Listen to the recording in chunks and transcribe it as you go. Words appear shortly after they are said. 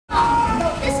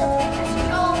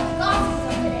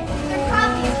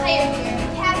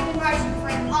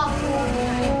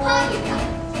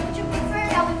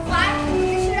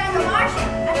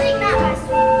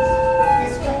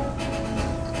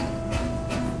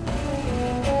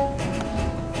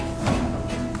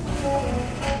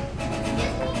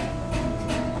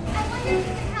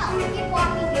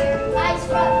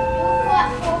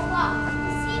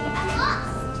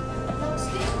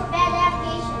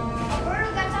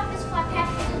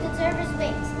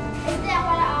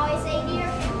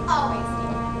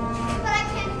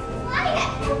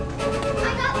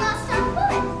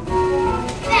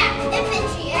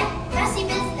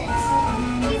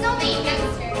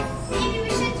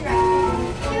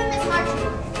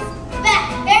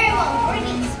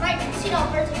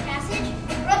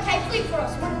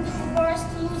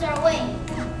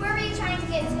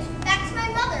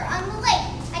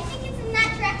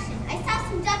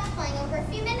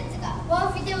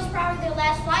probably their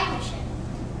last flying mission.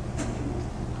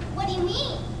 What do you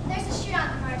mean? There's a shoot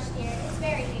on the march, dear. It's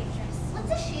very dangerous. What's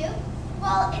a shoot?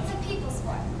 Well, it's a people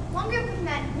sport. One group of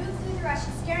men move through the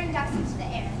rushes, scaring ducks into the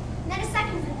air. And then a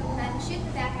second group of men shoot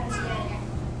them back out into the air.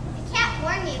 The cat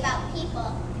warned me about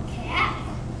people. The cat?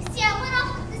 You see, I went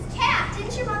off with this cat.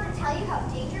 Didn't your mother tell you how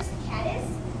dangerous the cat is?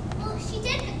 Well, she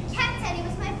did, but the cat said he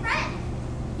was my friend.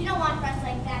 You don't want friends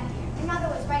like that, dear. Your mother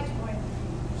was right to warn you.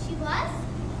 She was?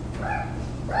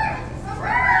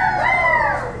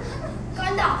 Go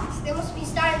in the office. They must be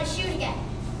starting to shoot again.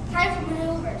 Time for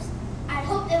maneuvers. I'd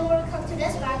hope they wouldn't come to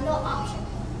this, but I have no option.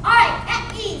 All right,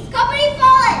 at ease. Company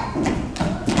fallen!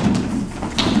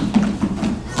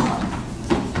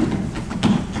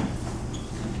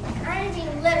 I'm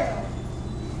being literal.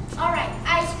 All right,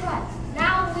 eyes front.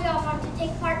 Now we all want to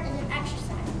take part in an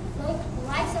exercise. Look at the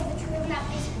lights of the tree of that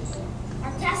basement.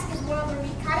 Our task is more of a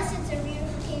reconnaissance and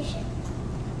reunification.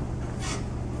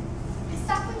 The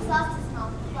Stuckman's lost his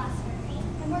mom last Saturday,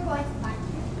 and we're going